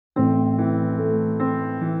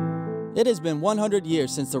It has been 100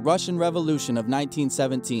 years since the Russian Revolution of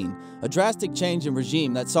 1917, a drastic change in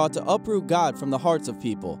regime that sought to uproot God from the hearts of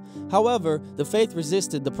people. However, the faith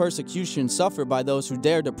resisted the persecution suffered by those who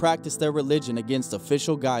dared to practice their religion against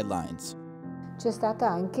official guidelines.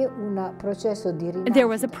 There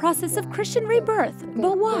was a process of Christian rebirth.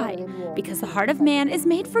 But why? Because the heart of man is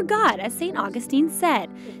made for God, as St. Augustine said.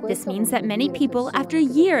 This means that many people, after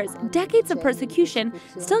years, decades of persecution,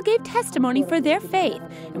 still gave testimony for their faith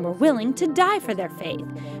and were willing to die for their faith.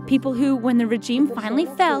 People who, when the regime finally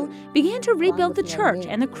fell, began to rebuild the church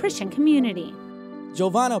and the Christian community.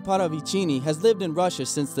 Giovanna Parravicini has lived in Russia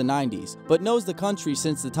since the 90s, but knows the country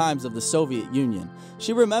since the times of the Soviet Union.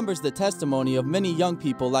 She remembers the testimony of many young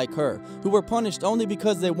people like her, who were punished only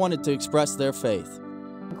because they wanted to express their faith.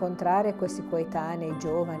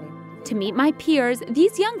 To meet my peers,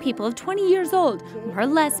 these young people of 20 years old, more or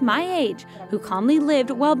less my age, who calmly lived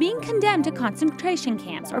while being condemned to concentration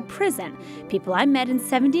camps or prison. People I met in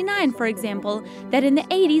 '79, for example, that in the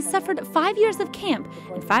 '80s suffered 5 years of camp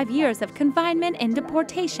and 5 years of confinement and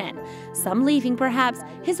deportation. Some leaving, perhaps,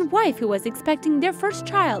 his wife who was expecting their first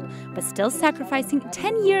child, but still sacrificing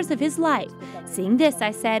 10 years of his life. Seeing this, I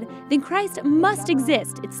said, then Christ must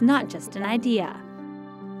exist. It's not just an idea.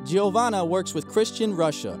 Giovanna works with Christian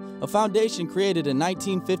Russia, a foundation created in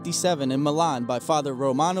 1957 in Milan by Father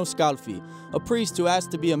Romano Scalfi, a priest who asked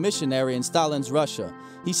to be a missionary in Stalin's Russia.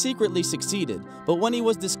 He secretly succeeded, but when he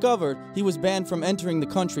was discovered, he was banned from entering the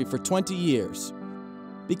country for 20 years.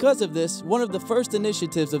 Because of this, one of the first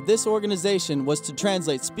initiatives of this organization was to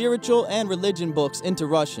translate spiritual and religion books into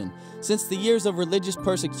Russian, since the years of religious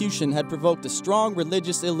persecution had provoked a strong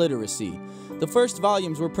religious illiteracy. The first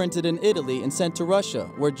volumes were printed in Italy and sent to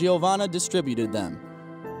Russia, where Giovanna distributed them.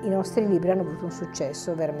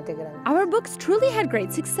 Our books truly had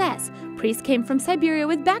great success. Priests came from Siberia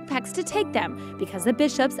with backpacks to take them because the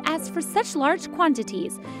bishops asked for such large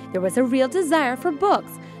quantities. There was a real desire for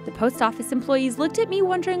books. The post office employees looked at me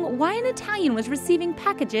wondering why an Italian was receiving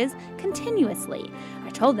packages continuously. I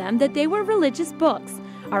told them that they were religious books.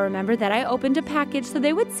 I remember that I opened a package so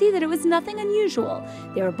they would see that it was nothing unusual.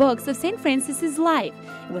 They were books of St. Francis's life.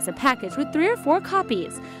 It was a package with 3 or 4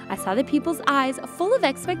 copies. I saw the people's eyes full of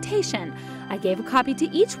expectation. I gave a copy to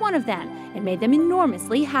each one of them and made them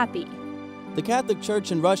enormously happy. The Catholic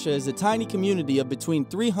Church in Russia is a tiny community of between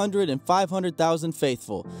 300 and 500,000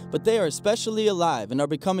 faithful, but they are especially alive and are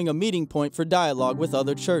becoming a meeting point for dialogue with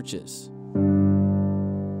other churches.